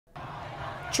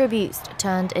Tributes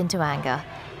turned into anger.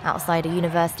 Outside a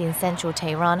university in central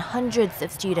Tehran, hundreds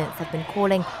of students have been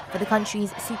calling for the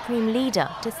country's supreme leader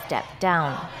to step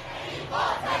down.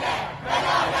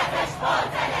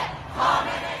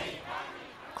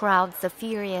 Crowds are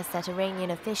furious at Iranian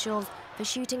officials for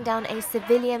shooting down a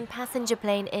civilian passenger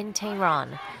plane in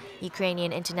Tehran.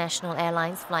 Ukrainian International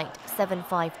Airlines Flight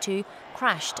 752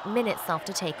 crashed minutes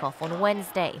after takeoff on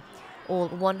Wednesday. All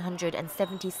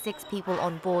 176 people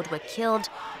on board were killed.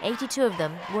 82 of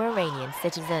them were Iranian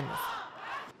citizens.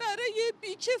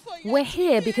 We're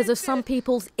here because of some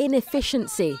people's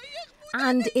inefficiency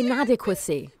and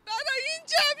inadequacy.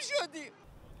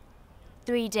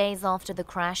 3 days after the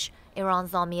crash,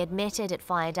 Iran's army admitted it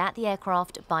fired at the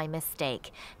aircraft by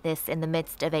mistake. This in the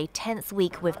midst of a tense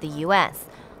week with the US.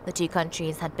 The two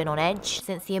countries had been on edge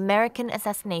since the American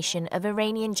assassination of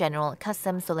Iranian General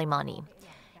Qasem Soleimani.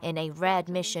 In a rare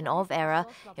admission of error,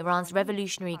 Iran's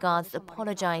Revolutionary Guards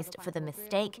apologized for the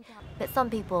mistake, but some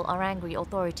people are angry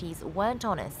authorities weren't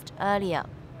honest earlier.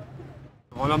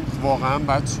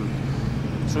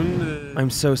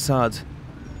 I'm so sad.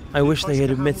 I wish they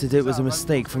had admitted it was a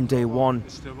mistake from day one.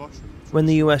 When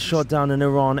the US shot down an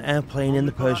Iran airplane in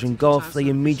the Persian Gulf, they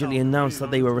immediately announced that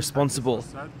they were responsible.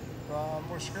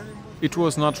 It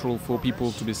was natural for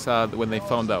people to be sad when they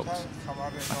found out.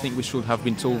 I think we should have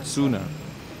been told sooner,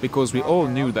 because we all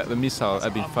knew that the missile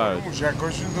had been fired.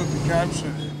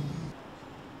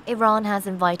 Iran has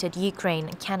invited Ukraine,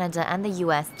 Canada and the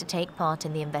US to take part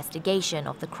in the investigation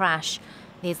of the crash.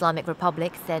 The Islamic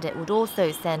Republic said it would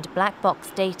also send black box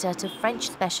data to French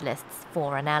specialists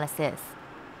for analysis.